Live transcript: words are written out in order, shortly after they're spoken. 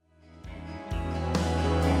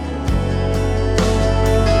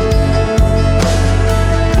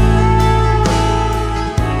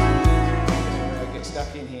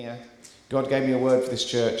gave me a word for this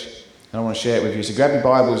church, and I want to share it with you. So grab your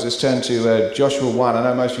Bibles, let's turn to Joshua 1. I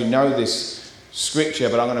know most of you know this scripture,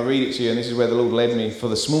 but I'm going to read it to you, and this is where the Lord led me for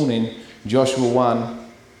this morning. Joshua 1.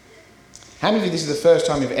 How many of you, this is the first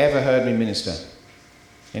time you've ever heard me minister?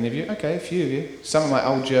 Any of you? Okay, a few of you. Some of my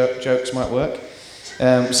old jokes might work.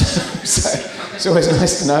 So it's always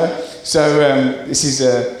nice to know. So this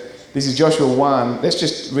is Joshua 1. Let's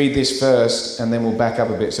just read this first and then we'll back up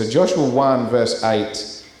a bit. So Joshua 1 verse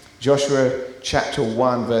 8. Joshua chapter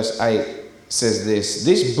 1 verse 8 says this.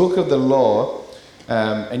 This book of the law,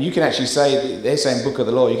 and you can actually say, they're saying book of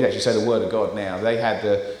the law, you can actually say the word of God now. They had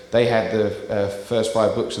the first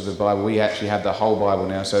 5 books of the Bible. We actually have the whole Bible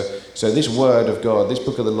now. So this word of God, this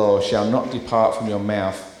book of the law shall not depart from your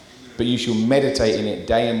mouth, but you shall meditate in it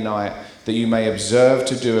day and night, that you may observe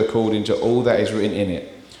to do according to all that is written in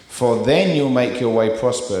it. For then you'll make your way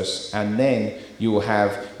prosperous, and then you will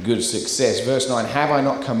have good success. Verse 9, have I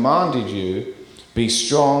not commanded you? Be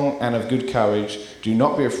strong and of good courage. Do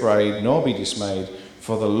not be afraid, nor be dismayed,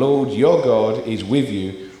 for the Lord your God is with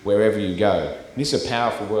you wherever you go. This is a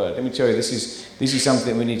powerful word. Let me tell you, this is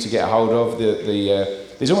something we need to get a hold of.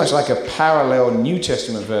 There's almost like a parallel New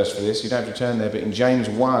Testament verse for this. You don't have to turn there, but in James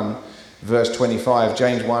 1, verse 25,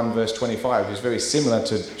 James 1, verse 25, is very similar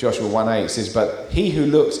to Joshua 1:8. It says, but he who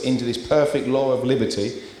looks into this perfect law of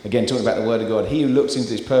liberty, again talking about the word of God, he who looks into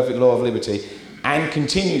this perfect law of liberty and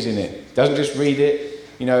continues in it, doesn't just read it.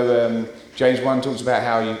 You know, James 1 talks about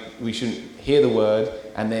how we shouldn't hear the word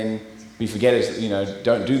and then we forget it,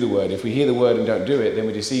 don't do the word. If we hear the word and don't do it, then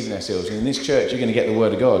we're deceiving ourselves. And in this church, you're going to get the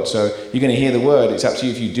word of God. So you're going to hear the word. It's up to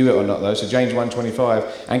you if you do it or not, though. So James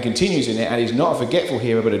 1:25, and continues in it, and is not a forgetful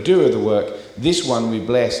hearer, but a doer of the work. This one we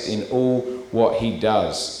blessed in all what he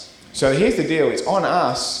does. So here's the deal. It's on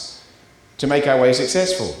us to make our way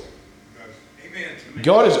successful. Amen.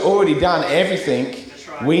 God has already done everything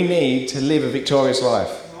we need to live a victorious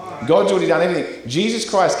life. God's already done everything. Jesus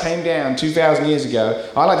Christ came down 2,000 years ago.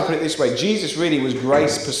 I like to put it this way. Jesus really was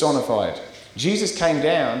grace personified. Jesus came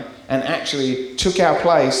down and actually took our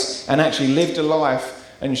place and actually lived a life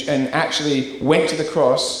and actually went to the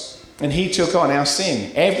cross, and he took on our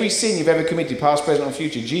sin. Every sin you've ever committed, past, present, or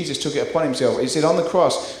future, Jesus took it upon himself. It said on the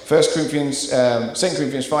cross, 2 Corinthians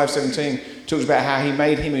 5:17 talks about how he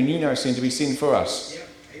made him who knew no sin to be sin for us.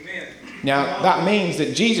 Now, that means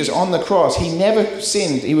that Jesus on the cross, he never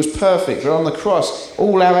sinned. He was perfect. But on the cross,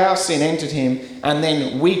 all our sin entered him, and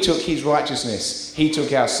then we took his righteousness. He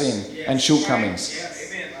took our sin and shortcomings.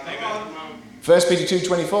 1 Peter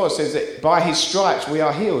 2:24 says that by his stripes we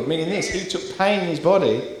are healed, meaning this, he took pain in his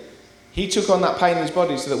body. He took on that pain in his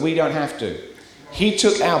body so that we don't have to. He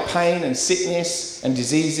took our pain and sickness and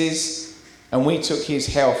diseases, and we took his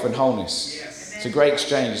health and wholeness. It's a great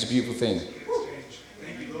exchange. It's a beautiful thing.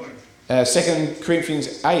 2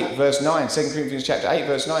 Corinthians 8 verse 9, 2 Corinthians chapter 8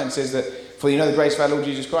 verse 9 says that, for you know the grace of our Lord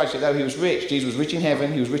Jesus Christ, that though he was rich, Jesus was rich in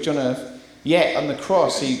heaven, he was rich on earth, yet on the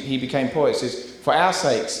cross he became poor. It says, for our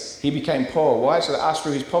sakes he became poor. Why? So that us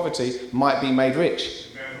through his poverty might be made rich.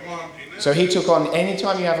 So he took on,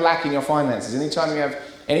 anytime you have lack in your finances, anytime you have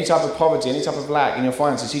any type of poverty, any type of lack in your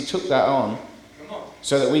finances, he took that on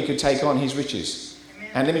so that we could take on his riches.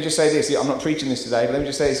 And let me just say this, I'm not preaching this today, but let me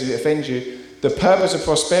just say this if it offends you. The purpose of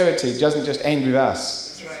prosperity doesn't just end with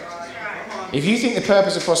us. If you think the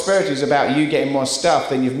purpose of prosperity is about you getting more stuff,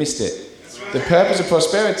 then you've missed it. The purpose of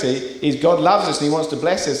prosperity is God loves us and he wants to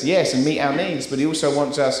bless us, yes, and meet our needs, but he also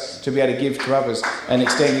wants us to be able to give to others and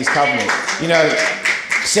extend his covenant.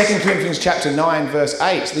 2 Corinthians chapter 9 verse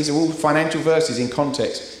 8, so these are all financial verses in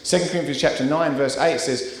context. 2 Corinthians chapter 9 verse 8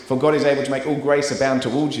 says, for God is able to make all grace abound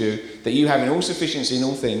towards you, that you having all sufficiency in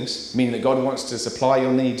all things, meaning that God wants to supply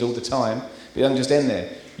your needs all the time. But it doesn't just end there.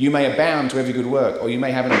 You may abound to every good work, or you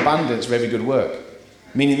may have an abundance for every good work.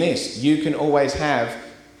 Meaning this, you can always have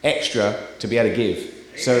extra to be able to give.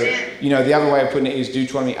 So, the other way of putting it is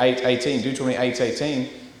Deuteronomy 8:18. Deuteronomy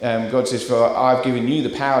 8:18, God says, for I've given you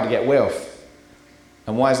the power to get wealth.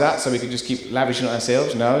 And why is that? So we can just keep lavishing on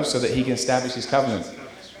ourselves? No, so that he can establish his covenant.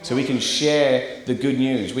 So we can share the good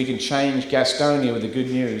news. We can change Gastonia with the good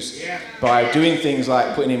news by doing things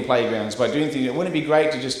like putting in playgrounds, by doing things. Wouldn't it be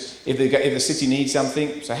great to just, if the city needs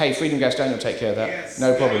something, say, hey, Freedom Gastonia will take care of that.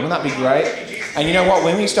 No problem. Wouldn't that be great? And you know what?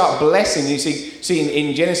 When we start blessing, you see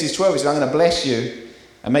in Genesis 12, it says, I'm going to bless you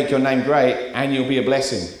and make your name great, and you'll be a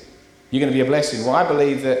blessing. You're going to be a blessing. Well, I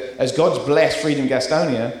believe that as God's blessed Freedom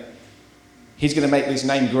Gastonia, he's going to make this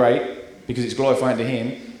name great because it's glorifying to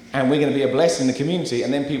him. And we're going to be a blessing in the community.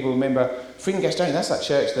 And then people remember, Freedom Gastonia, that's that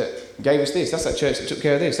church that gave us this. That's that church that took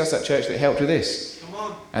care of this. That's that church that helped with this. Come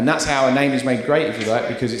on. And that's how a name is made great, if you like,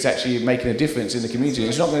 because it's actually making a difference in the community.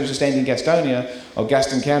 It's not going to just end in Gastonia or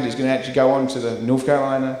Gaston County. It's going to actually go on to the North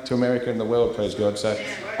Carolina, to America and the world, praise God. So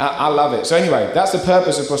I love it. So anyway, that's the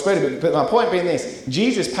purpose of prosperity. But my point being this,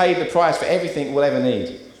 Jesus paid the price for everything we'll ever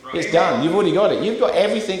need. It's done. You've already got it. You've got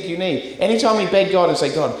everything you need. Anytime we beg God and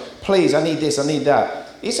say, God, please, I need this, I need that.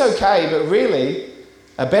 It's okay, but really,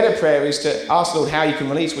 a better prayer is to ask the Lord how you can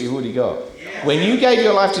release what you've already got. When you gave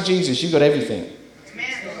your life to Jesus, you got everything.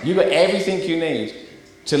 You've got everything you need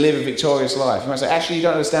to live a victorious life. You might say, actually, you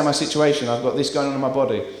don't understand my situation. I've got this going on in my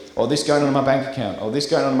body, or this going on in my bank account, or this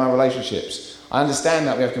going on in my relationships. I understand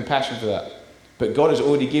that. We have compassion for that. But God has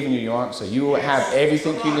already given you your answer. You will have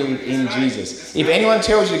everything you need in Jesus. If anyone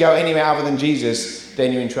tells you to go anywhere other than Jesus,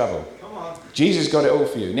 then you're in trouble. Jesus got it all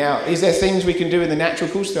for you. Now, is there things we can do in the natural?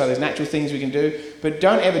 Of course there are. There's natural things we can do. But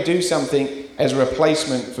don't ever do something as a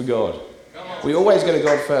replacement for God. We always go to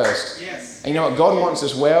God first. And you know what? God wants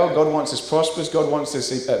us well. God wants us prosperous. God wants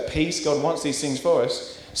us at peace. God wants these things for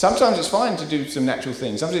us. Sometimes it's fine to do some natural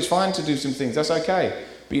things. Sometimes it's fine to do some things. That's okay.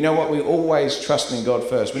 But you know what? We always trust in God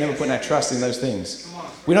first. We're never putting our trust in those things.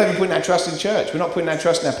 We're not even putting our trust in church. We're not putting our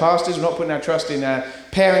trust in our pastors. We're not putting our trust in our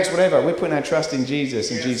parents, whatever. We're putting our trust in Jesus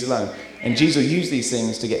and Jesus alone. And Jesus will use these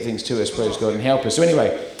things to get things to us, praise God, and help us. So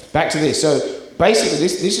anyway, back to this. So basically,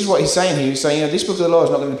 this is what he's saying here. He's saying, this book of the law is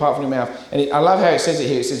not going to depart from your mouth. And I love how it says it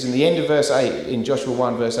here. It says in the end of verse 8, in Joshua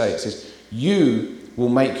 1, verse 8, it says, you will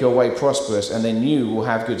make your way prosperous, and then you will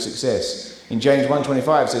have good success. In James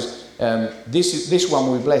 1:25, it says, this one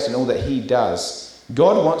will be blessed in all that he does.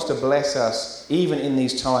 God wants to bless us even in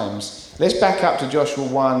these times. Let's back up to Joshua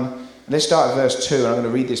 1. Let's start at verse 2, and I'm going to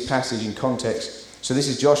read this passage in context. So this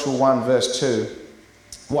is Joshua 1, verse 2.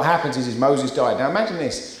 What happens is Moses died. Now imagine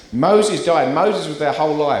this. Moses died. Moses was their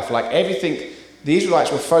whole life. Like everything, the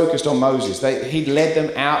Israelites were focused on Moses. He'd led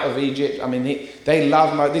them out of Egypt. I mean, they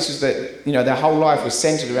loved Moses. Their whole life was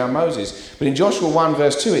centered around Moses. But in Joshua 1,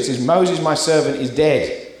 verse 2, it says, Moses, my servant, is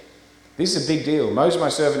dead. This is a big deal. Moses, my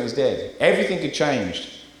servant, is dead. Everything had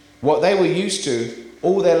changed. What they were used to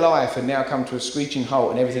all their life had now come to a screeching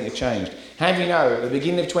halt, and everything had changed. How do you know, at the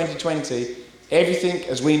beginning of 2020, everything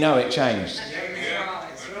as we know it changed?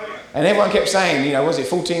 And everyone kept saying, was it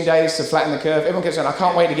 14 days to flatten the curve? Everyone kept saying, I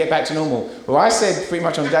can't wait to get back to normal. Well, I said pretty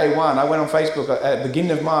much on day one, I went on Facebook at the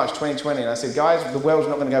beginning of March 2020, and I said, guys, the world's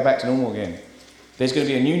not going to go back to normal again. There's going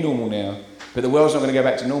to be a new normal now. But the world's not going to go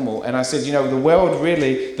back to normal. And I said, the world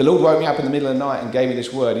really, the Lord woke me up in the middle of the night and gave me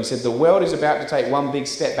this word. He said, the world is about to take one big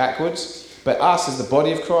step backwards, but us as the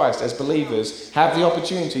body of Christ, as believers, have the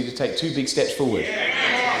opportunity to take two big steps forward.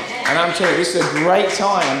 And I'm telling you, this is a great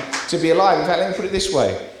time to be alive. In fact, let me put it this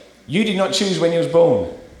way. You did not choose when you was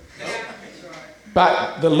born.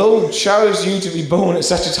 But the Lord chose you to be born at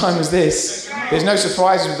such a time as this. There's no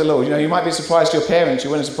surprises with the Lord. You might be surprised to your parents, you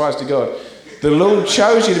weren't surprised to God. The Lord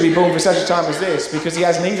chose you to be born for such a time as this because he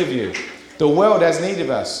has need of you. The world has need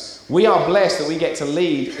of us. We are blessed that we get to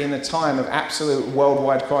lead in a time of absolute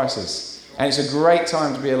worldwide crisis. And it's a great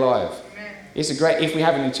time to be alive. It's a great, if we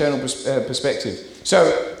have an eternal perspective.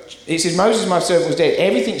 So, it says, Moses, my servant, was dead.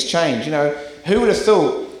 Everything's changed. Who would have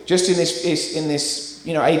thought just in this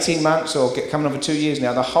 18 months or coming on for 2 years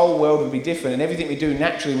now, the whole world would be different and everything we do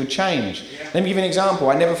naturally would change. Let me give you an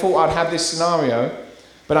example. I never thought I'd have this scenario.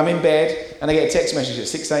 But I'm in bed and I get a text message at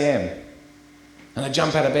 6 a.m. And I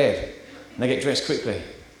jump out of bed and I get dressed quickly.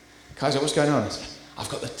 Kaiser, what's going on? I said, I've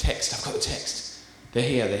got the text. They're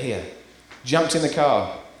here. Jumped in the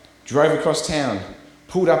car, drove across town,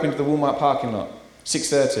 pulled up into the Walmart parking lot,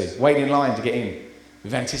 6:30, waiting in line to get in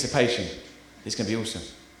with anticipation. It's going to be awesome.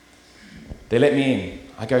 They let me in.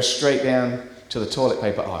 I go straight down to the toilet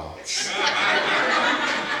paper aisle.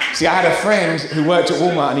 See, I had a friend who worked at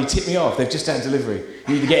Walmart and he tipped me off. They've just done delivery.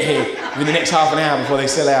 You need to get here within the next half an hour before they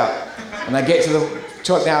sell out. And I get to the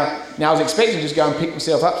toilet. Now I was expecting to just go and pick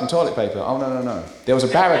myself up some toilet paper. Oh, no. There was a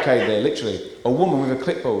barricade there, literally. A woman with a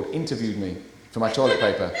clipboard interviewed me for my toilet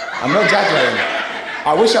paper. I'm not exaggerating.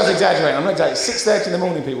 I wish I was exaggerating. I'm not exaggerating. 6:30 in the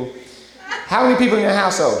morning, people. How many people in your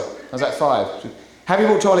household? I was like, 5. Have you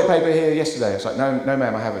bought toilet paper here yesterday? I was like, no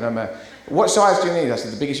ma'am, I haven't. No ma'am. What size do you need? I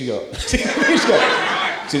said, the biggest you got.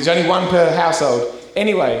 So there's only one per household.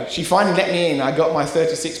 Anyway, she finally let me in. I got my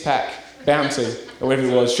 36-pack Bounty, or whatever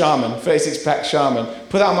it was, Charmin, 36-pack Charmin,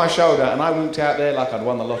 put that on my shoulder, and I walked out there like I'd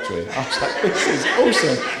won the lottery. I was like, this is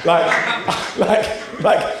awesome. Like,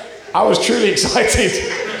 I was truly excited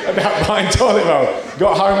about buying toilet roll.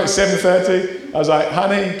 Got home at 7:30. I was like,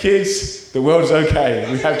 honey, kids, the world's okay.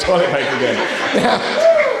 We have toilet paper again. Now,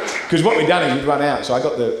 because what we'd done is we'd run out, so I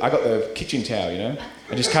got the kitchen towel,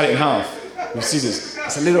 I just cut it in half. with scissors.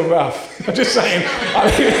 It's a little rough. I'm just saying. I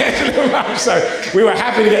mean, it's a little rough. So we were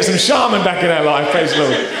happy to get some shaman back in our life, praise the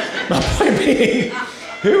Lord. My point being,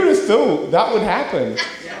 who would have thought that would happen?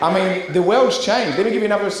 I mean, the world's changed. Let me give you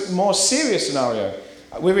another more serious scenario.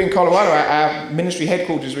 We're in Colorado. Our ministry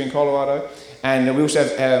headquarters are in Colorado. And we also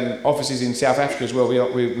have offices in South Africa as well.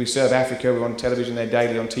 We serve Africa. We're on television there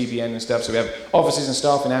daily on TBN and stuff. So we have offices and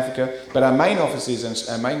staff in Africa. But our main offices and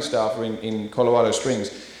our main staff are in Colorado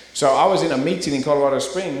Springs. So I was in a meeting in Colorado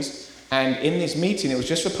Springs. And in this meeting, it was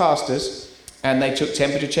just for pastors. And they took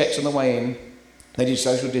temperature checks on the way in. They did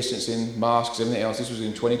social distancing, masks, everything else. This was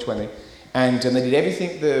in 2020. And they did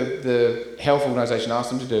everything the health organisation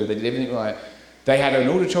asked them to do. They did everything right. They had an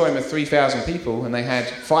auditorium of 3,000 people and they had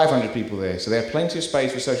 500 people there. So they had plenty of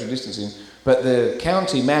space for social distancing, but the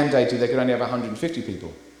county mandated they could only have 150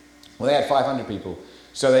 people. Well, they had 500 people.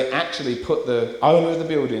 So they actually put the owner of the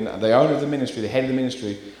building, the owner of the ministry, the head of the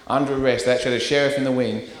ministry, under arrest. They actually had a sheriff in the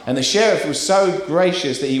wing. And the sheriff was so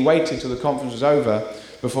gracious that he waited till the conference was over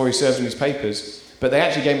before he served him his papers. But they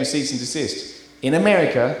actually gave him a cease and desist. In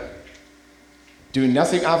America, doing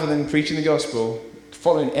nothing other than preaching the gospel,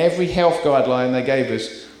 following every health guideline they gave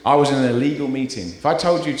us, I was in an illegal meeting. If I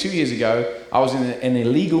told you 2 years ago I was in an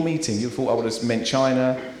illegal meeting, you'd thought I would have meant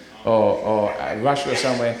China or Russia or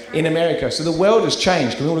somewhere. In America. So the world has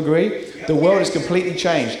changed. Can we all agree? The world has completely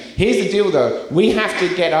changed. Here's the deal though. We have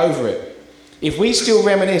to get over it. If we still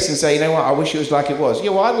reminisce and say, you know what, I wish it was like it was.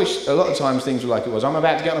 Yeah, well, I wish a lot of times things were like it was. I'm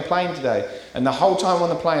about to get on a plane today, and the whole time on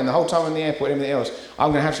the plane, the whole time in the airport, everything else,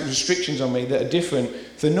 I'm going to have some restrictions on me that are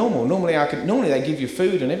different than normal. Normally they give you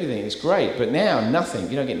food and everything. It's great, but now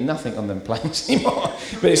nothing. You don't get nothing on them planes anymore.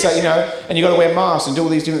 But it's like, and you've got to wear masks and do all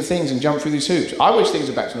these different things and jump through these hoops. I wish things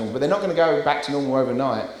are back to normal, but they're not going to go back to normal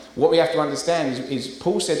overnight. What we have to understand is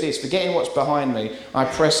Paul said this, forgetting what's behind me, I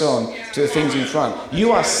press on to the things in front.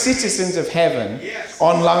 You are citizens of heaven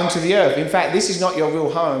on loan to the earth. In fact, this is not your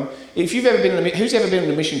real home. If you've ever been who's ever been on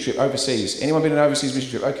a mission trip overseas? Anyone been on an overseas mission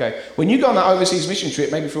trip? Okay. When you go on that overseas mission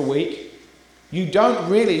trip, maybe for a week, you're not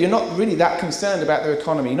really that concerned about the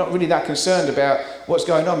economy. You're not really that concerned about what's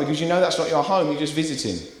going on because you know that's not your home, you're just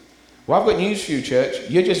visiting. Well, I've got news for you, church.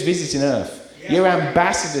 You're just visiting earth. You're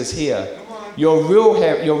ambassadors here. Your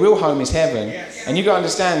real home is heaven. And you've got to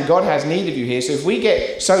understand God has need of you here. So if we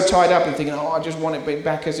get so tied up in thinking, I just want it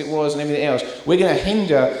back as it was and everything else, we're going to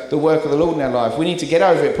hinder the work of the Lord in our life. We need to get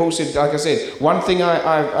over it. Paul said, like I said, one thing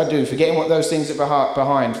I do, forgetting what those things are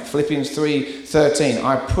behind, Philippians 3:13,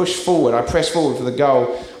 I press forward for the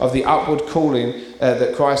goal of the upward calling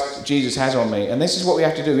that Christ Jesus has on me. And this is what we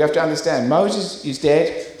have to do. We have to understand Moses is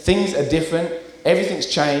dead. Things are different. Everything's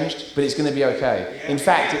changed, but it's going to be okay. In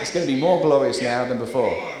fact, it's going to be more glorious now than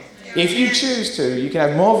before. If you choose to, you can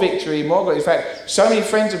have more victory, more glory. In fact, so many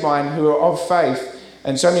friends of mine who are of faith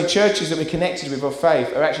and so many churches that we're connected with of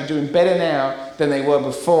faith are actually doing better now than they were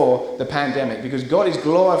before the pandemic because God is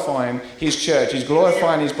glorifying His church, He's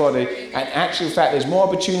glorifying His body, and actually, in fact, there's more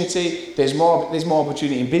opportunity. There's more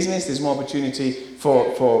opportunity in business. There's more opportunity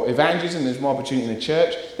for evangelism. There's more opportunity in the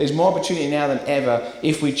church. There's more opportunity now than ever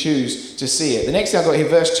if we choose to see it. The next thing I've got here,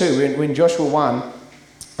 verse 2. We're in Joshua 1,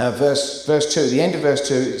 verse 2. The end of verse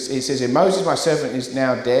 2, it says here, Moses, my servant, is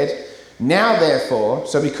now dead. Now therefore,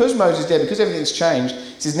 so because Moses is dead, because everything's changed,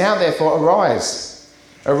 it says, now therefore, arise.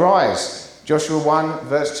 Arise. Joshua 1,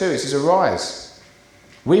 verse 2, it says, arise.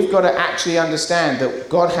 We've got to actually understand that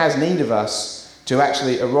God has need of us to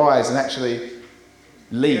actually arise and actually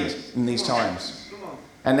lead in these times.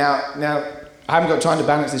 And now, I haven't got time to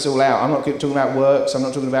balance this all out. I'm not talking about works. I'm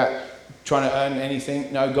not talking about trying to earn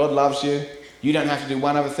anything. No, God loves you. You don't have to do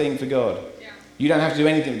one other thing for God. You don't have to do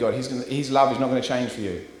anything for God. His love is not going to change for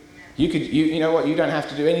you. You know what? You don't have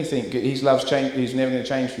to do anything. His love's change. He's never going to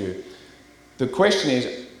change for you. The question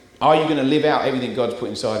is, are you going to live out everything God's put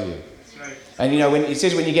inside of you? Right. And when it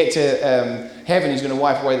says when you get to heaven, He's going to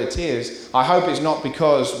wipe away the tears. I hope it's not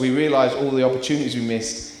because we realise all the opportunities we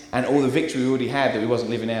missed and all the victory we already had that we wasn't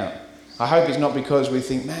living out. I hope it's not because we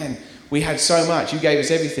think, man, we had so much. You gave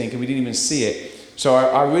us everything, and we didn't even see it. So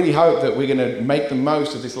I really hope that we're going to make the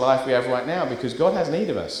most of this life we have right now because God has need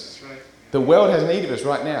of us. That's right. The world has need of us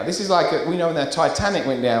right now. This is like, we know when the Titanic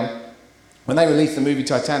went down, when they released the movie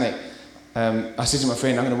Titanic, I said to my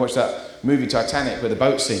friend, I'm going to watch that movie Titanic where the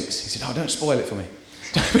boat sinks. He said, don't spoil it for me.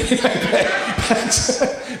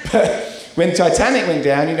 But when Titanic went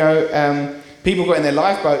down, people got in their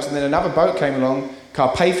lifeboats and then another boat came along,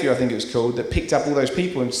 Carpathia I think it was called, that picked up all those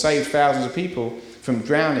people and saved thousands of people from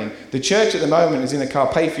drowning. The church at the moment is in a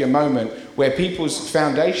Carpathia moment where people's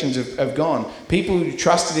foundations have gone. People who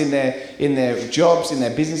trusted in their jobs, in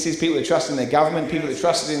their businesses, people that trusted in their government, people that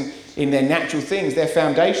trusted in their natural things. Their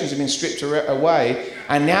foundations have been stripped away,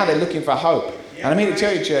 and now they're looking for hope. And I mean to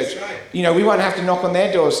tell you, church, we won't have to knock on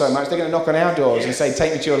their doors so much. They're going to knock on our doors and say,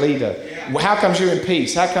 take me to your leader. Well, how comes you're in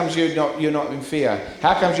peace? How comes you're not in fear?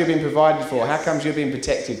 How comes you're being provided for? How comes you're being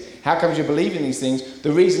protected? How comes you believe in these things?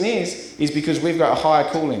 The reason is because we've got a higher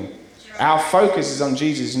calling. Our focus is on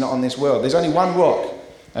Jesus, not on this world. There's only one rock,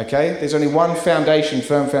 okay? There's only one foundation,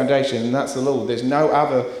 firm foundation, and that's the Lord. There's no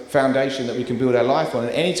other foundation that we can build our life on.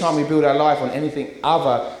 And any time we build our life on anything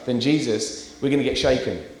other than Jesus, we're going to get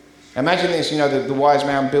shaken. Imagine this, the wise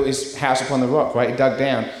man built his house upon the rock, right? He dug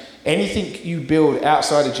down. Anything you build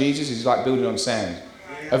outside of Jesus is like building on sand.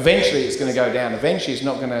 Eventually it's going to go down. Eventually it's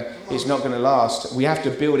not going to last. We have to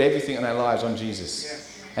build everything in our lives on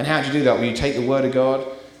Jesus. And how do you do that? Well, you take the word of God,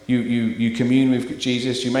 you commune with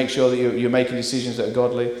Jesus, you make sure that you're making decisions that are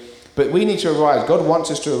godly. But we need to arise. God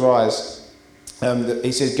wants us to arise.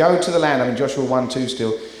 He says, go to the land. I'm in Joshua 1:2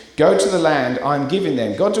 still. Go to the land I'm giving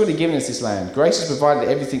them. God's already given us this land. Grace has provided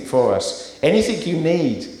everything for us. Anything you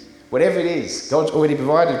need, whatever it is, God's already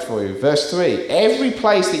provided for you. Verse 3, every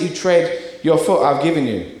place that you tread your foot, I've given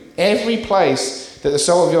you. Every place that the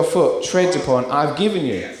sole of your foot treads upon, I've given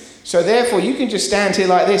you. So therefore, you can just stand here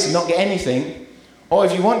like this and not get anything. Or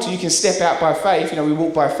if you want to, you can step out by faith. We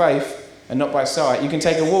walk by faith and not by sight. You can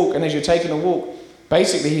take a walk, and as you're taking a walk,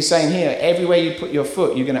 basically he's saying here, everywhere you put your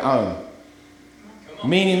foot, you're going to own.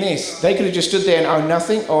 Meaning this, they could have just stood there and owned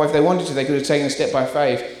nothing, or if they wanted to, they could have taken a step by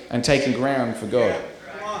faith and taken ground for God.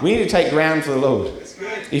 We need to take ground for the Lord.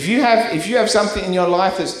 If you have something in your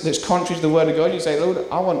life that's contrary to the word of God, you say, Lord,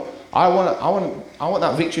 I want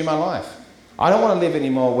that victory in my life. I don't want to live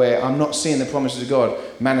anymore where I'm not seeing the promises of God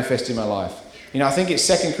manifest in my life. I think it's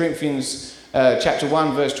 2 Corinthians chapter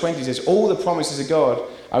 1 verse 20 says, all the promises of God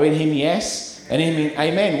are in him, yes, and in him,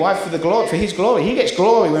 amen. Why? For his glory. He gets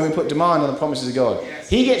glory when we put demand on the promises of God.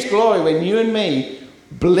 He gets glory when you and me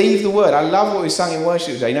believe the word. I love what we sung in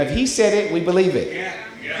worship today. If he said it, we believe it.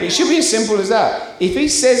 It should be as simple as that. If he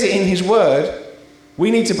says it in his word, we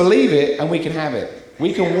need to believe it and we can have it.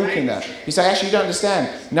 We can walk in that. You say, actually, you don't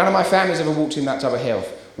understand. None of my family's ever walked in that type of health.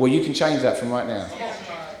 Well, you can change that from right now.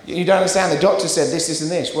 You don't understand. The doctor said this, and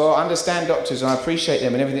this. Well, I understand doctors and I appreciate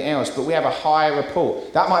them and everything else, but we have a higher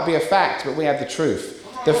report. That might be a fact, but we have the truth.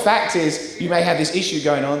 The fact is, you may have this issue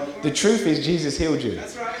going on. The truth is, Jesus healed you.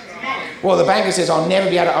 Well, the banker says, I'll never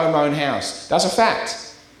be able to own my own house. That's a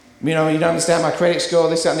fact. You don't understand my credit score,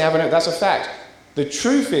 this, that, and the other. That's a fact. The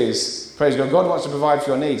truth is, praise God, God wants to provide for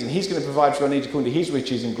your needs, and he's going to provide for your needs according to his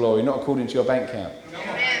riches and glory, not according to your bank account.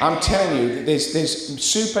 I'm telling you, there's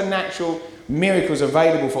supernatural miracles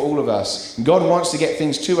available for all of us. God wants to get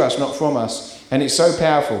things to us, not from us. And it's so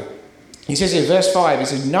powerful. He says in verse 5, he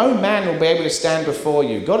says, no man will be able to stand before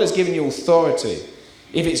you. God has given you authority.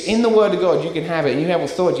 If it's in the word of God, you can have it. And you have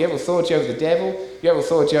authority. You have authority over the devil. You have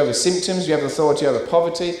authority over symptoms. You have authority over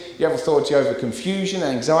poverty. You have authority over confusion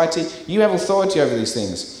and anxiety. You have authority over these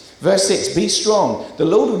things. Verse 6, be strong. The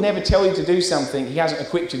Lord will never tell you to do something he hasn't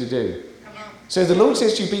equipped you to do. So if the Lord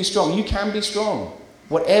says to you, be strong, you can be strong.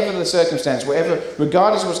 Whatever the circumstance,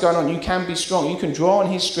 regardless of what's going on, you can be strong. You can draw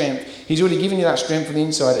on his strength. He's already given you that strength from the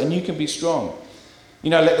inside, and you can be strong.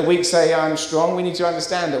 Let the weak say, I'm strong. We need to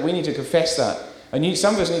understand that. We need to confess that. And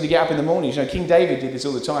some of us need to get up in the morning. King David did this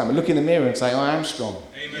all the time. And look in the mirror and say, I am strong.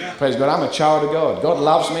 Amen. Praise God. I'm a child of God. God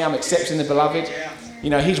loves me. I'm accepting the beloved.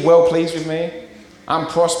 He's well pleased with me. I'm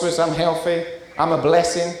prosperous. I'm healthy. I'm a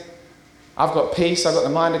blessing. I've got peace. I've got the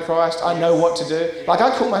mind of Christ. I know what to do. I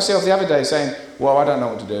caught myself the other day saying, well, I don't know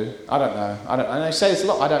what to do. I don't know. And I say this a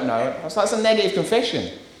lot. I don't know. That's a negative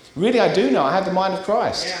confession. Really, I do know. I have the mind of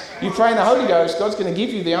Christ. You pray in the Holy Ghost, God's going to give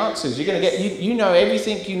you the answers. You're going to get, you know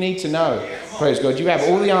everything you need to know. Praise God. You have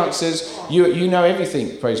all the answers. You know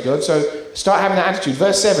everything. Praise God. So start having that attitude.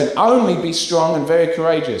 Verse 7, only be strong and very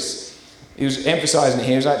courageous. He was emphasizing it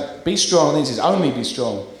here. He was like, be strong. And then he says, only be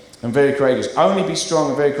strong and very courageous. Only be strong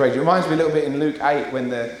and very courageous. It reminds me a little bit in Luke 8 when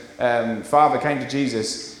the father came to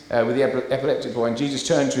Jesus with the epileptic boy, and Jesus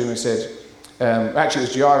turned to him and said, actually it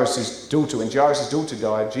was Jairus' daughter. When Jairus' daughter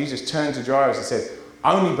died, Jesus turned to Jairus and said,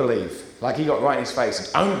 only believe. Like he got right in his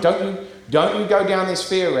face. Don't you go down this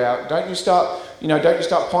fear route. Don't you start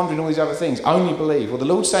pondering all these other things. Only believe. Well, the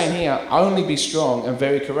Lord's saying here, only be strong and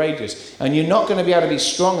very courageous. And you're not going to be able to be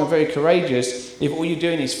strong and very courageous if all you're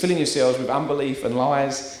doing is filling yourselves with unbelief and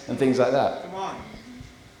lies and things like that. Come on.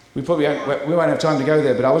 We won't have time to go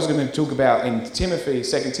there, but I was going to talk about in Timothy,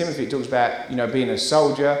 2 Timothy, it talks about, being a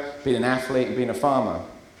soldier, being an athlete, and being a farmer.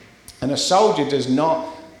 And a soldier does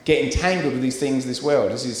not get entangled with these things of this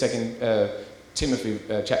world. This is 2 Timothy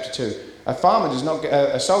chapter 2. A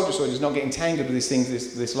soldier does not get entangled with these things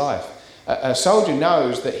this life. A soldier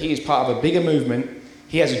knows that he is part of a bigger movement.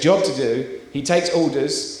 He has a job to do. He takes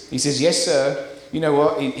orders. He says, yes, sir. You know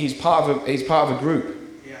what? He's part of a group.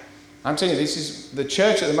 Yeah. I'm telling you, the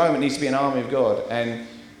church at the moment needs to be an army of God. And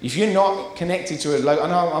if you're not connected to I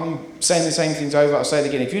know I'm saying the same things over, I'll say it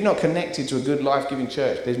again. If you're not connected to a good life-giving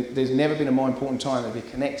church, there's never been a more important time to be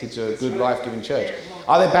connected to a good life-giving church.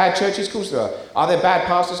 Are there bad churches? Of course there are. Are there bad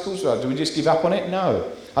pastors? Of course there are. Do we just give up on it?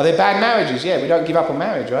 No. Are there bad marriages? Yeah, we don't give up on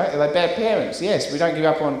marriage, right? Are there bad parents? Yes, we don't give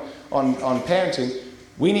up on parenting.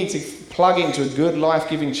 We need to plug into a good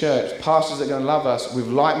life-giving church, pastors that are going to love us with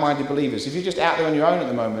like-minded believers. If you're just out there on your own at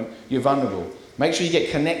the moment, you're vulnerable. Make sure you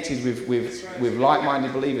get connected with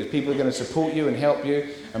like-minded believers. People are going to support you and help you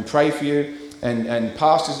and pray for you, and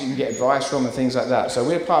pastors you can get advice from and things like that. So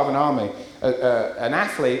we're part of an army. An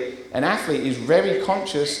athlete is very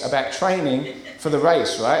conscious about training for the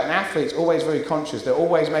race, right? An athlete's always very conscious. They're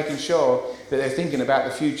always making sure that they're thinking about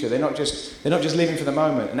the future. They're not just living for the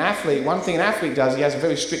moment. One thing an athlete does, he has a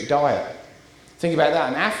very strict diet. Think about that.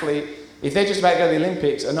 An athlete, if they're just about to go to the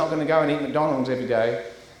Olympics, are not going to go and eat McDonald's every day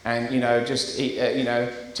and just eat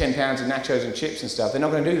 10 pounds of nachos and chips and stuff. They're not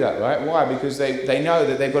going to do that, right? Why? Because they know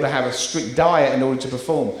that they've got to have a strict diet in order to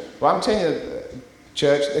perform. Well, I'm telling you,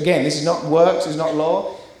 church, again, this is not works, it's not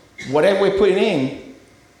law. Whatever we're putting in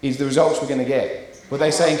is the results we're going to get. What they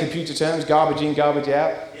say in computer terms, garbage in, garbage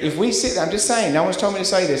out. If we sit there, I'm just saying, no one's told me to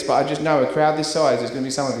say this, but I just know a crowd this size, there's going to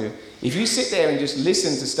be some of you. If you sit there and just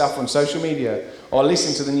listen to stuff on social media, or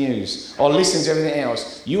listen to the news, or listen to everything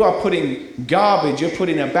else, you are putting garbage, you're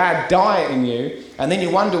putting a bad diet in you, and then you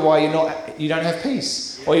wonder why you don't have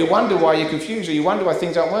peace, or you wonder why you're confused, or you wonder why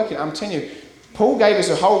things aren't working. I'm telling you, Paul gave us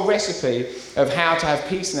a whole recipe of how to have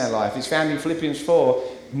peace in our life. It's found in Philippians 4.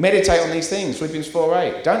 Meditate on these things, Philippians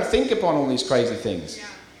 4:8. Don't think upon all these crazy things.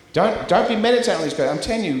 Don't be meditating on these crazy. I'm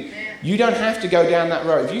telling you, you don't have to go down that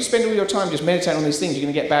road. If you spend all your time just meditating on these things, you're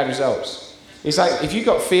going to get bad results. It's like if you've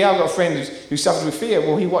got fear, I've got a friend who suffered with fear.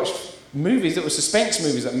 Well, he watched movies that were suspense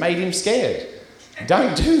movies that made him scared.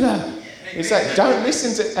 Don't do that. It's like, don't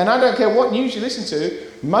listen to, and I don't care what news you listen to,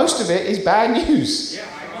 most of it is bad news.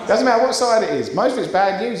 Doesn't matter what side it is. Most of it's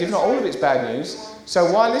bad news, if not all of it's bad news. So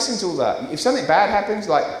why listen to all that? If something bad happens,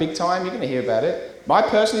 like big time, you're going to hear about it. I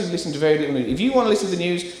personally listen to very little news. If you want to listen to the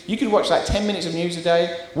news, you could watch like 10 minutes of news a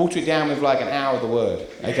day, water it down with like an hour of the word,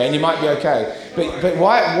 okay, and you might be okay. But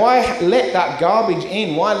why let that garbage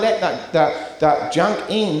in? Why let that junk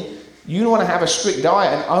in? You want to have a strict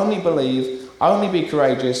diet and only believe, only be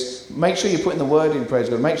courageous. Make sure you're putting the word in, praise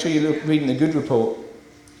God. Make sure you're reading the good report.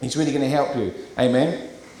 It's really going to help you. Amen.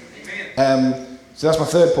 So that's my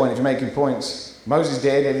third point, if you're making points. Moses is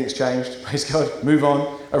dead, everything's changed. Praise God. Move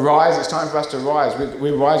on. Arise. It's time for us to rise.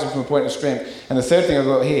 We're rising from a point of strength. And the third thing I've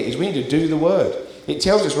got here is we need to do the word. It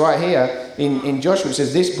tells us right here in Joshua, it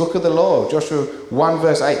says, this book of the law, Joshua 1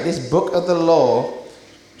 verse 8, this book of the law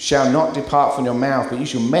shall not depart from your mouth, but you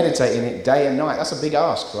shall meditate in it day and night. That's a big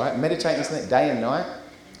ask, right? Meditate in it day and night.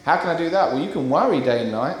 How can I do that? Well, you can worry day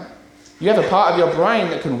and night. You have a part of your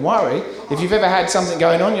brain that can worry. If you've ever had something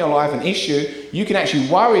going on in your life, an issue, you can actually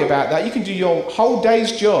worry about that. You can do your whole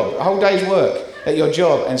day's job, a whole day's work at your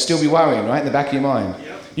job and still be worrying, right, in the back of your mind.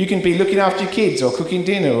 You can be looking after your kids or cooking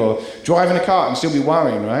dinner or driving a car and still be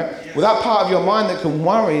worrying, right? Well, that part of your mind that can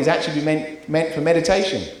worry is actually meant for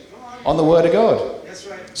meditation on the Word of God.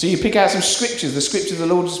 So you pick out some scriptures, the scriptures the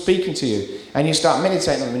Lord is speaking to you, and you start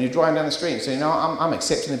meditating on them, and you're driving down the street and saying, no, I'm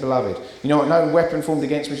accepting the beloved. You know what? No weapon formed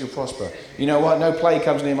against me shall prosper. You know what? No plague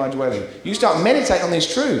comes near my dwelling. You start meditating on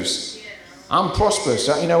these truths. I'm prosperous.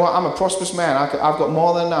 You know what? I'm a prosperous man. I've got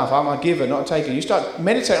more than enough. I'm a giver, not a taker. You start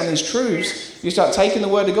meditating on these truths. You start taking the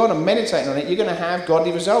Word of God and meditating on it. You're going to have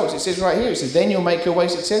godly results. It says right here, it says, then you'll make your way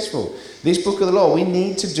successful. This book of the law, we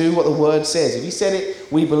need to do what the Word says. If He said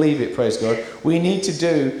it, we believe it, praise God. We need to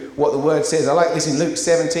do what the Word says. I like this in Luke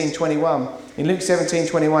 17:21. In Luke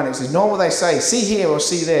 17:21, it says, nor will they say, see here or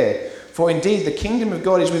see there, for indeed the kingdom of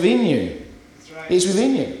God is within you. It's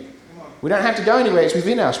within you. We don't have to go anywhere, it's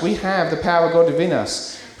within us. We have the power of God within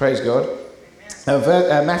us. Praise God.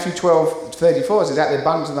 Matthew 12:34 says, out of the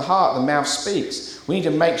abundance of the heart, the mouth speaks. We need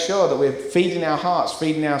to make sure that we're feeding our hearts,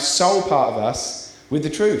 feeding our soul part of us with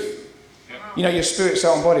the truth. You know, your spirit,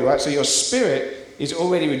 soul and body, right? So your spirit is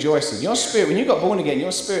already rejoicing. Your spirit, when you got born again,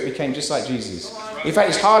 your spirit became just like Jesus. In fact,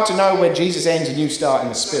 it's hard to know where Jesus ends and you start in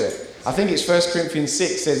the spirit. I think it's 1 Corinthians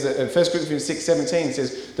 6 says that 1 Corinthians 6:17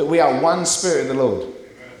 says that we are one spirit of the Lord.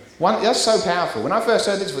 That's so powerful. When I first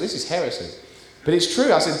heard this, well, this is heresy. But it's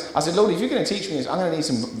true. I said, Lord, if you're going to teach me this, I'm going to need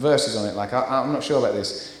some verses on it. Like, I'm not sure about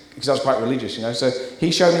this. Because I was quite religious, you know. So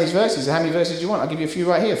he showed me these verses. He said, how many verses do you want? I'll give you a few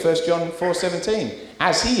right here. 1 John 4:17.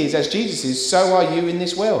 As he is, as Jesus is, so are you in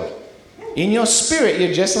this world. In your spirit,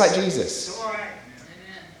 you're just like Jesus.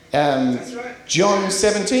 John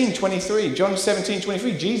 17:23. John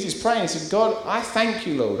 17:23. Jesus praying. He said, God, I thank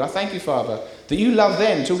you, Lord. I thank you, Father, that you love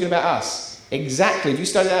them, talking about us. Exactly. If you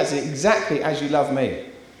study that, it's exactly as you love me.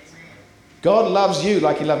 God loves you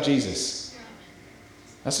like he loved Jesus.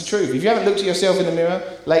 That's the truth. If you haven't looked at yourself in the mirror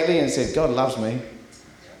lately and said, God loves me,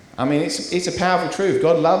 I mean, it's a powerful truth.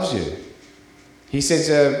 God loves you. He says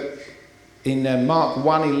in Mark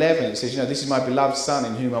 1:11, it says, this is my beloved Son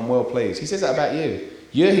in whom I'm well pleased. He says that about you.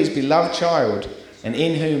 You're his beloved child and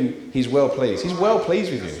in whom he's well pleased. He's well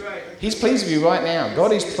pleased with you. He's pleased with you right now.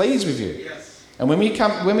 God is pleased with you. And when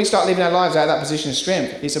we start living our lives out of that position of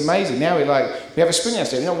strength, it's amazing. Now we have a spring in our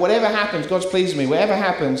step. Whatever happens, God's pleased with me. Whatever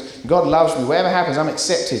happens, God loves me. Whatever happens, I'm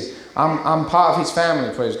accepted. I'm part of his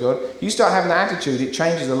family, praise God. You start having that attitude, it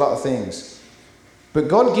changes a lot of things. But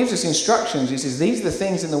God gives us instructions. He says, these are the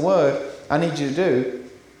things in the Word I need you to do.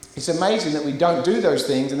 It's amazing that we don't do those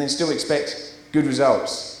things and then still expect good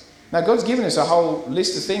results. Now, God's given us a whole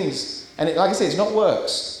list of things. And like I said, it's not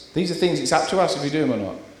works. These are things, it's up to us if we do them or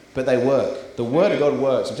not. But they work. The Word of God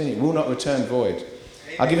works. I'm telling you, it will not return void.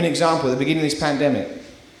 I'll give you an example. At the beginning of this pandemic,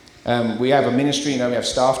 we have a ministry, we have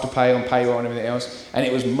staff to pay on payroll and everything else. And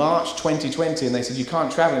it was March 2020, and they said, you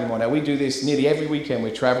can't travel anymore. Now, we do this nearly every weekend.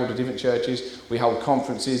 We travel to different churches. We hold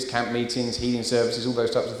conferences, camp meetings, healing services, all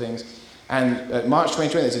those types of things. And at March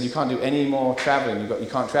 2020, they said, you can't do any more traveling. You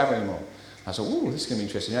can't travel anymore. I thought, this is going to be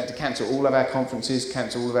interesting. You had to cancel all of our conferences,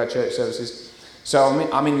 cancel all of our church services. So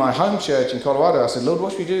I'm in my home church in Colorado. I said, Lord,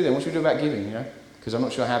 what should we do then? What should we do about giving, Because I'm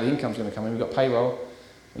not sure how the income's going to come in. We've got payroll,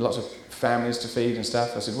 and lots of families to feed and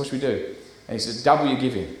stuff. I said, what should we do? And he said, double your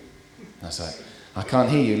giving. And I was like, I can't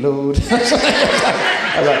hear you, Lord. I was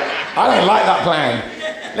like, I don't like that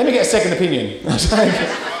plan. Let me get a second opinion. I was like,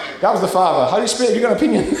 that was the Father. Holy Spirit, have you got an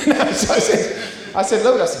opinion? So I said,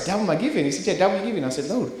 Lord, double my giving. He said, yeah, double your giving. I said,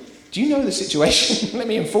 Lord, do you know the situation? Let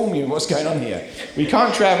me inform you of what's going on here. We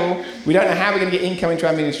can't travel. We don't know how we're going to get income into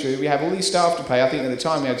our ministry. We have all these staff to pay. I think at the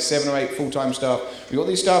time we had 7 or 8 full-time staff. We've got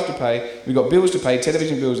these staff to pay. We've got bills to pay,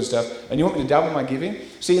 television bills and stuff. And you want me to double my giving?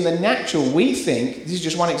 See, in the natural, we think, this is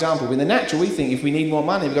just one example, but in the natural, we think if we need more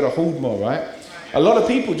money, we've got to hold more, right? A lot of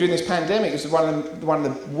people during this pandemic, it's one of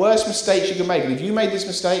the worst mistakes you can make. And if you made this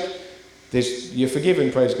mistake, you're forgiven,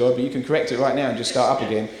 praise God, but you can correct it right now and just start up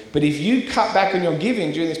again. But if you cut back on your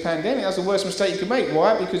giving during this pandemic, that's the worst mistake you can make.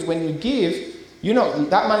 Why? Because when you give,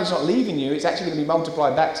 that money's not leaving you, it's actually going to be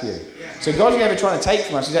multiplied back to you. So God's never trying to take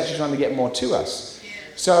from us, he's actually trying to get more to us.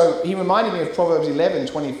 So he reminded me of Proverbs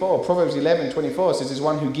 11:24. Proverbs 11:24 says, there's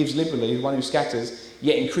one who gives liberally, one who scatters,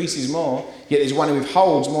 yet increases more, yet there's one who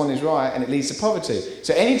withholds more than is right, and it leads to poverty.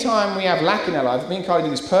 So anytime we have lack in our life, me and Carly do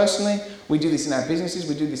this personally, we do this in our businesses,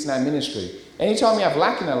 we do this in our ministry. Anytime we have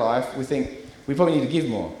lack in our life, we think we probably need to give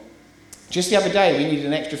more. Just the other day, we needed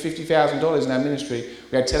an extra $50,000 in our ministry.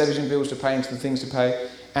 We had television bills to pay and some things to pay.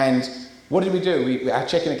 And what did we do? Our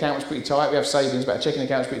checking account was pretty tight. We have savings, but our checking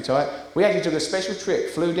account was pretty tight. We actually took a special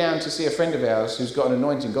trip, flew down to see a friend of ours who's got an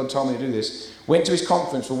anointing. God told me to do this. Went to his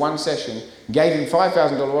conference for one session, gave him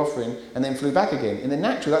 $5,000 offering, and then flew back again. In the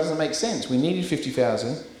natural, that doesn't make sense. We needed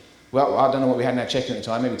 $50,000. Well, I don't know what we had in our checking at the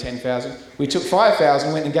time, maybe $10,000. We took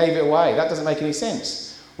 $5,000, went and gave it away. That doesn't make any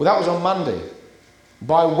sense. Well, that was on Monday.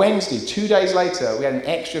 By Wednesday, 2 days later, we had an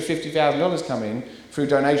extra $50,000 come in through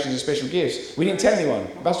donations and special gifts. We didn't tell anyone.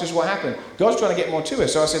 That's just what happened. God's trying to get more to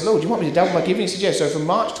us. So I said, Lord, do you want me to double my giving? He said, yes. So from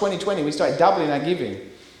March 2020, we started doubling our giving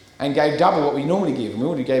and gave double what we normally give. And we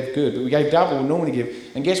already gave good, but we gave double what we normally give.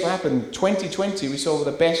 And guess what happened? 2020, we saw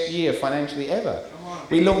the best year financially ever.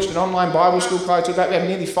 We launched an online Bible school prior to that. We have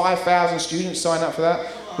nearly 5,000 students sign up for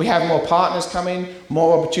that. We have more partners come in,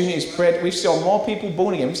 more opportunities spread. We've seen more people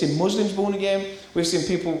born again. We've seen Muslims born again. We've seen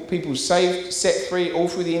people saved, set free, all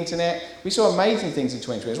through the internet. We saw amazing things in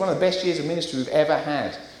 2020. It's one of the best years of ministry we've ever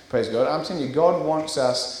had. Praise God. I'm telling you, God wants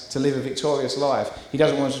us to live a victorious life. He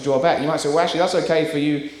doesn't want us to draw back. You might say, well, actually, that's okay for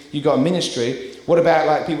you. You've got a ministry. What about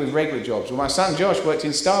like people with regular jobs? Well, my son Josh worked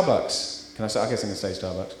in Starbucks. Can I say? I guess I'm going to say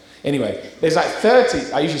Starbucks. Anyway, there's like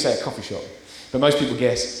 30, I usually say a coffee shop, but most people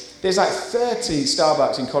guess. There's like 30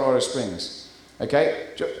 Starbucks in Colorado Springs, okay?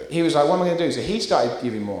 He was like, what am I going to do? So he started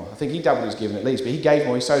giving more. I think he doubled his giving at least, but he gave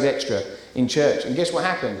more. He sowed extra in church. And guess what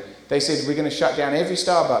happened? they said, we're going to shut down every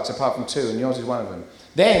Starbucks apart from 2, and yours is one of them.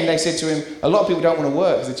 Then they said to him, a lot of people don't want to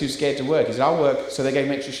work because they're too scared to work. He said, I'll work, so they gave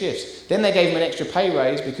him extra shifts. Then they gave him an extra pay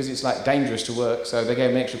raise because it's like dangerous to work, so they gave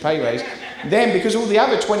him an extra pay raise. Then, because all the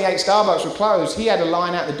other 28 Starbucks were closed, he had a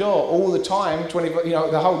line out the door all the time,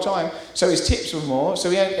 the whole time, so his tips were more, so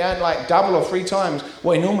he had like double or 3 times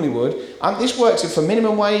what he normally would. This works for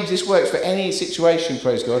minimum wage, this works for any situation,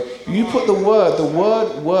 praise God. You put the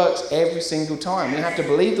word works every single time. We have to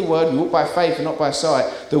believe the word, we walk by faith and not by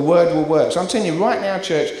sight, the word will work. So I'm telling you right now,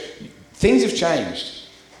 church, things have changed.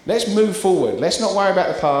 Let's move forward. Let's not worry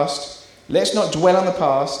about the past. Let's not dwell on the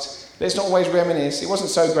past. Let's not always reminisce. It wasn't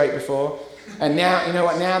so great before. And now, you know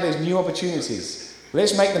what, now there's new opportunities.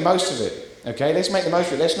 Let's make the most of it. Okay, let's make the most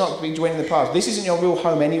of it. Let's not be dwelling in the past. This isn't your real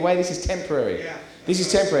home anyway. This is temporary. This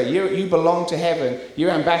is temporary. You belong to heaven. You're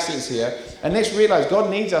ambassadors here. And let's realize God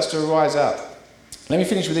needs us to rise up. Let me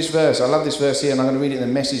finish with this verse. I love this verse here, and I'm going to read it in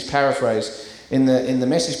the Message paraphrase. In the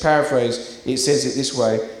Message paraphrase, it says it this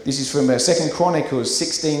way. This is from 2 Chronicles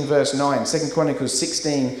 16 verse 9. 2 Chronicles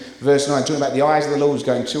 16 verse 9, talking about the eyes of the Lord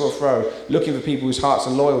going to or fro, looking for people whose hearts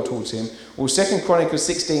are loyal towards him. Well, 2 Chronicles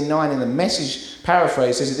 16 9 in the Message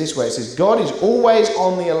paraphrase says it this way. It says, God is always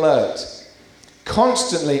on the alert,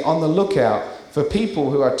 constantly on the lookout for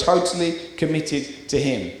people who are totally committed to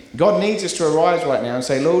him. God needs us to arise right now and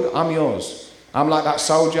say, Lord, I'm yours. I'm like that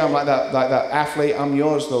soldier, I'm like that athlete, I'm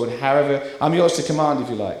yours, Lord. However, I'm yours to command, if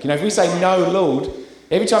you like. You know, if we say no, Lord,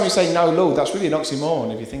 every time you say no, Lord, that's really an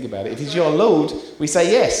oxymoron if you think about it. If he's your Lord, we say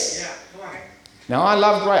yes. Now, I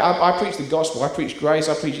love grace. I preach the gospel. I preach grace.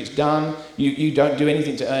 I preach it's done. You don't do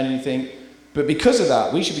anything to earn anything. But because of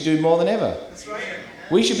that, we should be doing more than ever. That's right.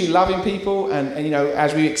 We should be loving people. And, you know,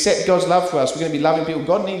 as we accept God's love for us, we're going to be loving people.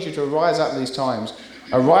 God needs you to rise up in these times.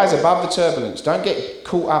 Arise above the turbulence. Don't get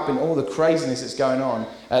caught up in all the craziness that's going on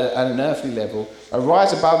at an earthly level.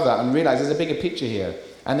 Arise above that and realize there's a bigger picture here.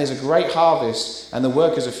 And there's a great harvest and the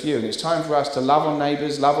workers are few. And it's time for us to love on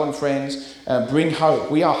neighbours, love on friends, bring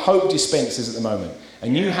hope. We are hope dispensers at the moment.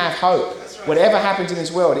 And you have hope. Whatever happens in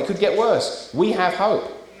this world, it could get worse. We have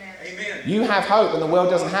hope. Amen. You have hope and the world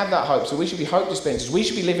doesn't have that hope. So we should be hope dispensers. We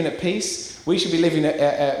should be living at peace. We should be living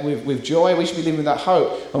with joy. We should be living with that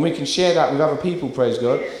hope. And we can share that with other people, praise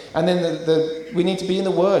God. And then we need to be in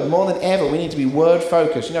the Word. More than ever, we need to be Word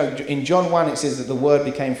focused. You know, in John 1 it says that the Word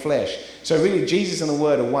became flesh. So really Jesus and the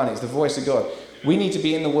Word are one. It's the voice of God. We need to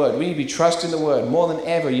be in the Word. We need to be trusting the Word. More than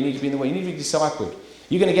ever, you need to be in the Word. You need to be discipled.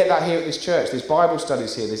 You're going to get that here at this church. There's Bible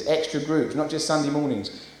studies here. There's extra groups, not just Sunday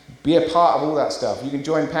mornings. Be a part of all that stuff. You can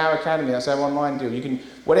join Power Academy. That's our online deal. You can,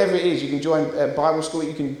 whatever it is, you can join Bible school.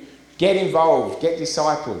 You can get involved, get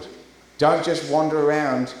discipled. Don't just wander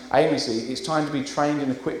around aimlessly. It's time to be trained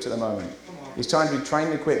and equipped at the moment. It's time to be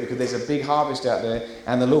trained and equipped because there's a big harvest out there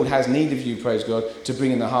and the Lord has need of you, praise God, to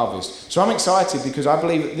bring in the harvest. So I'm excited because I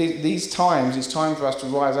believe that these times, it's time for us to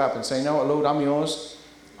rise up and say, you know what, Lord, I'm yours.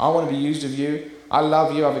 I want to be used of you. I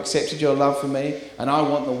love you. I've accepted your love for me. And I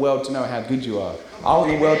want the world to know how good you are. I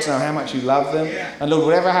want the world to know how much you love them. And Lord,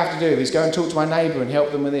 whatever I have to do, if it's go and talk to my neighbour and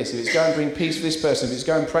help them with this, if it's go and bring peace for this person, if it's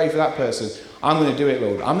go and pray for that person, I'm going to do it,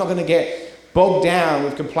 Lord. I'm not going to get bogged down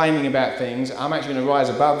with complaining about things. I'm actually going to rise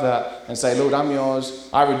above that and say, Lord, I'm yours.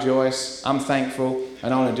 I rejoice. I'm thankful.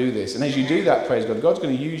 And I want to do this. And as you do that, praise God, God's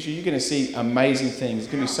going to use you. You're going to see amazing things.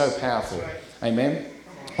 It's going to be so powerful. Amen.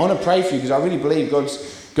 I want to pray for you because I really believe God's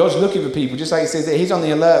looking for people. Just like it says that he's on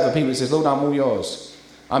the alert for people that says, Lord, I'm all yours.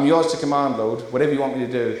 I'm yours to command, Lord. Whatever you want me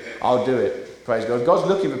to do, I'll do it. Praise God. God's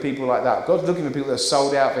looking for people like that. God's looking for people that are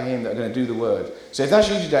sold out for him, that are going to do the word. So if that's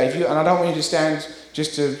you today, and I don't want you to stand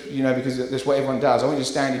just to, because that's what everyone does. I want you to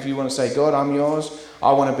stand if you want to say, God, I'm yours.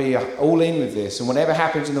 I want to be all in with this. And whatever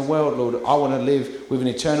happens in the world, Lord, I want to live with an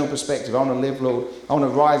eternal perspective. I want to live, Lord. I want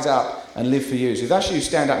to rise up and live for you. So if that's you,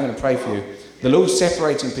 stand up. I'm going to pray for you. The Lord's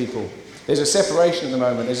separating people. There's a separation at the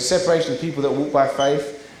moment. There's a separation of people that walk by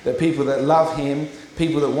faith, that people that love him,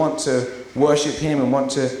 people that want to worship him and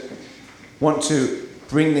want to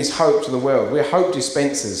bring this hope to the world. We're hope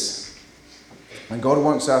dispensers. And God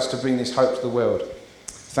wants us to bring this hope to the world.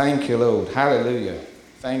 Thank you, Lord. Hallelujah.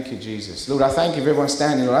 Thank you, Jesus. Lord, I thank you for everyone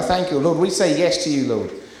standing, Lord. I thank you, Lord. We say yes to you,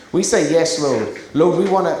 Lord. We say yes, Lord. Lord, we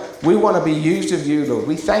want to be used of you, Lord.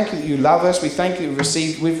 We thank you that you love us. We thank you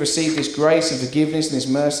that we've received this grace and forgiveness and this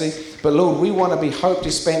mercy. But Lord, we want to be hope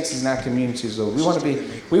dispensers in our communities, Lord. We want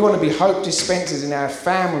to be hope dispensers in our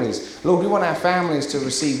families. Lord, we want our families to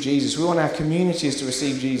receive Jesus. We want our communities to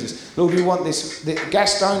receive Jesus. Lord, we want the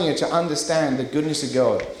Gastonia to understand the goodness of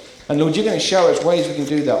God. And Lord, you're going to show us ways we can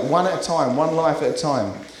do that, one at a time, one life at a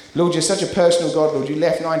time. Lord, you're such a personal God, Lord. You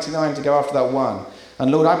left 99 to go after that one. And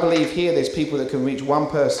Lord, I believe here there's people that can reach one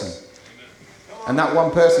person. And that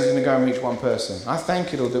one person is going to go and reach one person. I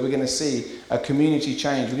thank you, Lord, that we're going to see a community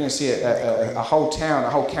change. We're going to see a whole town, a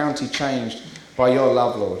whole county changed by your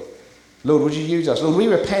love, Lord. Lord, would you use us? Lord, we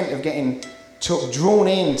repent of getting drawn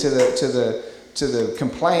into the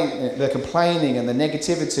complaining and the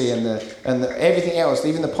negativity and everything else,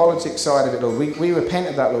 even the politics side of it, Lord. We repent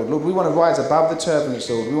of that, Lord. Lord, we want to rise above the turbulence,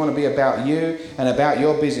 Lord. We want to be about you and about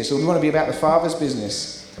your business, Lord. We want to be about the Father's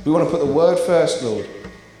business. We want to put the word first, Lord.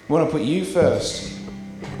 We want to put you first.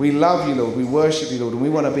 We love you, Lord. We worship you, Lord. And we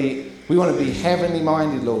want to be heavenly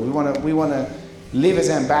minded, Lord. We want to live as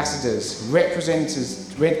ambassadors,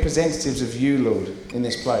 representatives of you, Lord, in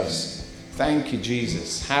this place. Thank you,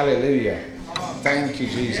 Jesus. Hallelujah. Thank you,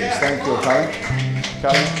 Jesus. Thank you, Colin.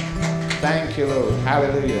 Thank you, Lord.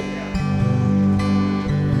 Hallelujah.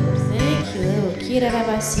 Thank you, Lord.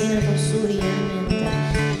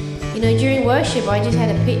 During worship, I just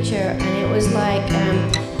had a picture, and it was like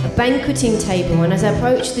a banqueting table. And as I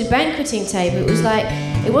approached the banqueting table,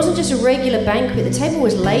 it wasn't just a regular banquet. The table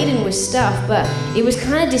was laden with stuff, but it was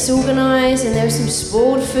kind of disorganized, and there was some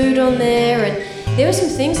spoiled food on there, and there were some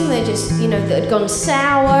things in there just, that had gone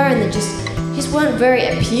sour, and they just weren't very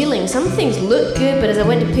appealing. Some things looked good, but as I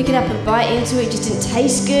went to pick it up and bite into it, it just didn't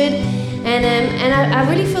taste good. And I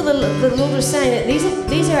really feel the Lord was saying that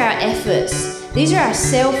these are our efforts. These are our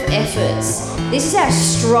self-efforts. This is our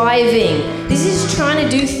striving. This is trying to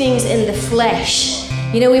do things in the flesh.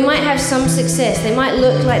 We might have some success. They might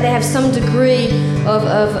look like they have some degree of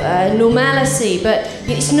normalcy, but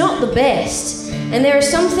it's not the best. And there are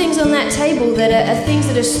some things on that table that are things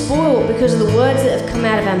that are spoiled because of the words that have come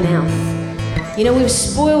out of our mouth. We've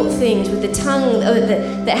spoiled things with the tongue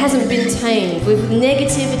that hasn't been tamed, with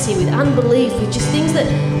negativity, with unbelief, with just things that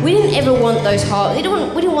we didn't ever want those hearts. We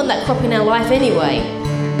didn't want that crop in our life anyway.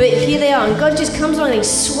 But here they are, and God just comes along and He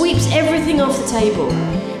sweeps everything off the table.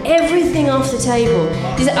 Everything off the table.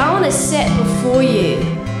 He said, I want to set before you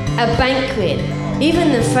a banquet,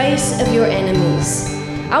 even the face of your enemies.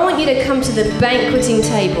 I want you to come to the banqueting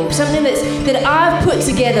table, something that I've put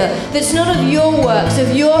together, that's not of your works,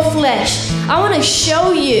 of your flesh. I want to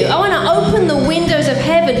show you. I want to open the windows of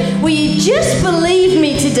heaven. Will you just believe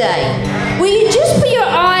me today? Will you just put your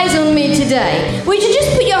eyes on me today? Will you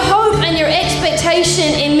just put your hope and your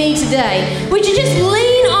expectation in me today? Would you just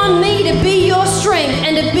lean on me to be your strength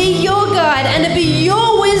and to be your guide and to be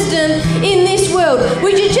your wisdom in this world?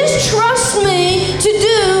 Would you just trust me to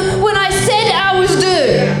do what I said I was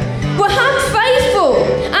doing? Well, I'm faithful.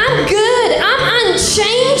 I'm good. I'm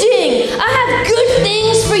unchanging. I have good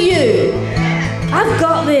things for you. I've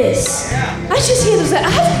got this. I just hear them say,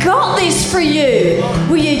 I've got this for you.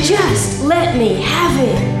 Will you just let me have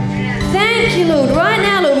it? Thank you, Lord. Right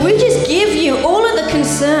now, Lord, we just give you all of the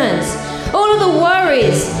concerns, all of the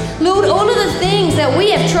worries, Lord, all of the things that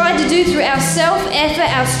we have tried to do through our self-effort,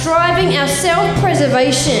 our striving, our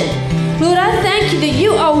self-preservation. Lord, I thank you that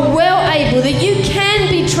you are well able, that you can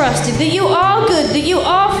be trusted, that you are good, that you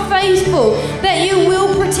are faithful, that you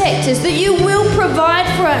will protect us, that you will provide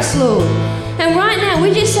for us, Lord. And right now,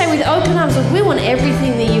 we just say with open arms, Lord, we want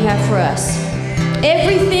everything that you have for us.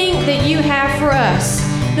 Everything that you have for us.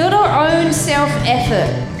 Not our own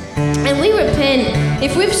self-effort. And we repent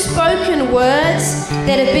if we've spoken words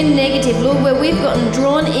that have been negative, Lord, where we've gotten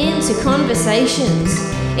drawn into conversations,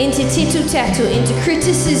 into tittle-tattle, into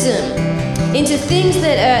criticism, into things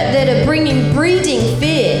that are breeding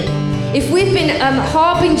fear. If we've been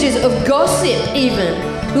harbingers of gossip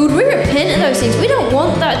even, Lord, we repent of those things. We don't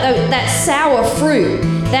want that sour fruit,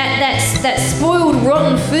 that spoiled,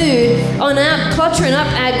 rotten food cluttering up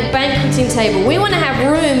our banqueting table. We want to have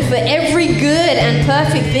room for every good and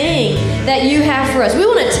perfect thing that you have for us. We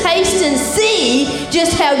want to taste and see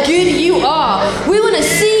just how good you are. We want to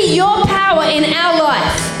see your power in our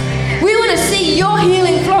life. We want to see your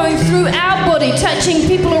healing flowing through our body, touching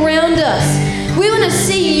people around us. We want to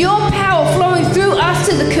see your power flowing through us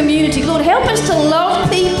to the community. Lord, help us to love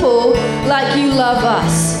people like you love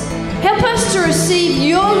us. Help us to receive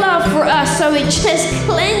your love for us so it just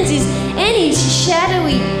cleanses any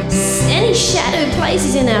shadowy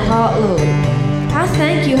places in our heart, Lord. I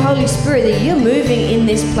thank you, Holy Spirit, that you're moving in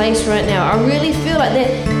this place right now. I really feel like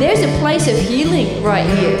there's a place of healing right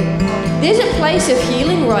here. There's a place of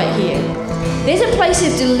healing right here. There's a place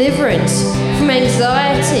of deliverance from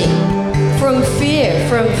anxiety, from fear,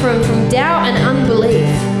 from doubt and unbelief.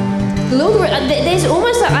 Lord, there's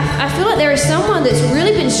almost like, I feel like there is someone that's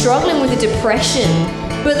really been struggling with a depression,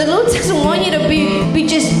 but the Lord doesn't want you to be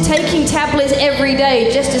just taking tablets every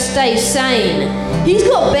day just to stay sane. He's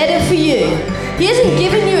got better for you. He hasn't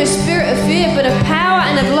given you a spirit of fear, but of power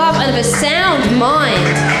and of love and of a sound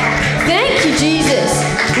mind. Thank you, Jesus.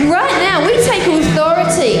 Right now, we take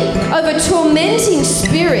authority over tormenting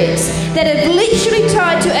spirits that have literally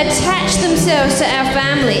tried to attach themselves to our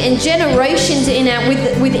family and generations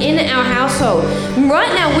within our household.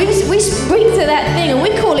 Right now, we speak to that thing and we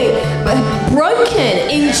call it broken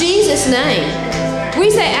in Jesus' name. We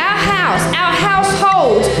say our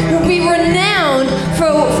household will be renowned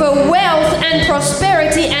for wealth and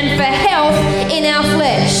prosperity and for health in our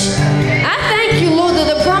flesh. I thank you, Lord, that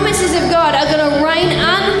the promises of God are going to reign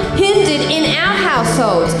unhindered in our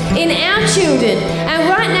households, in our children. And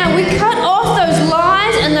right now we cut off those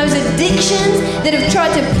lies and those addictions that have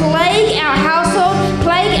tried to plague our household,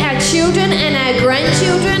 plague our children and our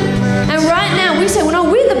grandchildren. And right now we say, well,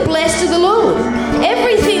 no, we're the blessed of the Lord.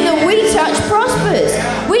 Everything that we touch prospers.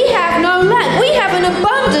 We have no lack. We have an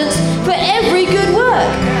abundance for every good work.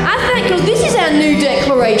 I thank you. This is our new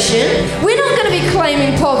declaration. We're not going to be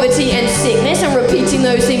claiming poverty and sickness and repeating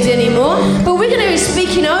those things anymore, but we're going to be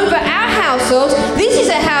speaking over our households. This is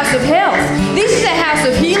a house of health. This is a house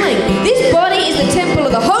of healing. This body is the temple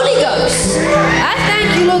of the Holy Ghost. I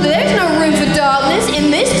thank you, Lord, that there's no room for darkness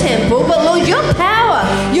in this temple, but Lord, your power,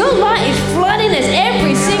 your light is flooding us,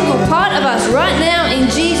 every single part of us right now in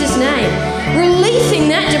Jesus' name. Releasing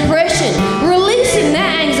that depression, releasing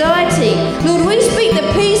that anxiety. Lord, we speak the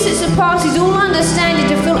peace that surpasses all understanding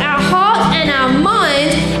to fill our hearts and our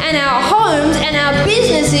minds and our homes and our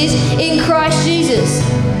businesses in Christ Jesus.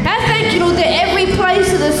 I thank you, Lord, that every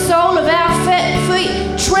place that the sole of our feet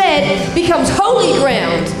tread becomes holy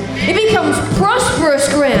ground. It becomes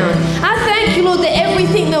prosperous ground. I thank you, Lord, that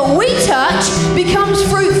everything that we touch becomes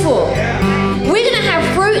fruitful. We're going to have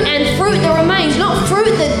fruit and fruit that remains, not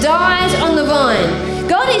fruit that dies on the vine.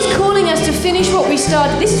 God is calling us to finish what we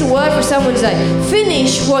started. This is a word for someone today.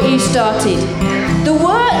 Finish what you started. The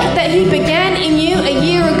work that He began in you a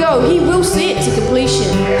year ago, He will see it to completion.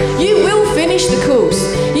 You will finish the course.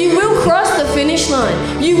 You will cross the finish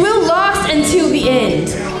line. You will last until the end.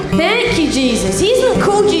 Thank you, Jesus. He hasn't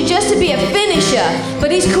called you just to be a finisher,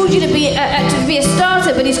 but He's called you to be a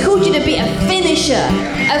starter, but He's called you to be a finisher.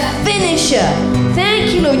 A finisher.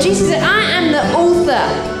 Thank you, Lord. Jesus said, I am the author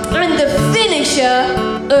and the finisher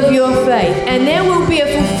of your faith. And there will be a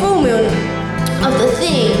fulfillment of the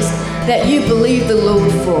things that you believe the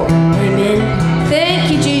Lord for. Amen.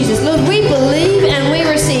 Thank you, Jesus. Lord, we believe and we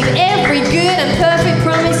receive every good and perfect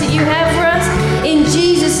promise that you have for us in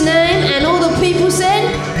Jesus' name. And all the people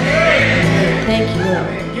said, thank you,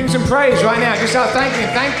 Lord. Give him some praise right now. Just start thanking Him.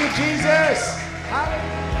 Thank you, Jesus.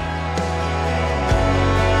 Hallelujah.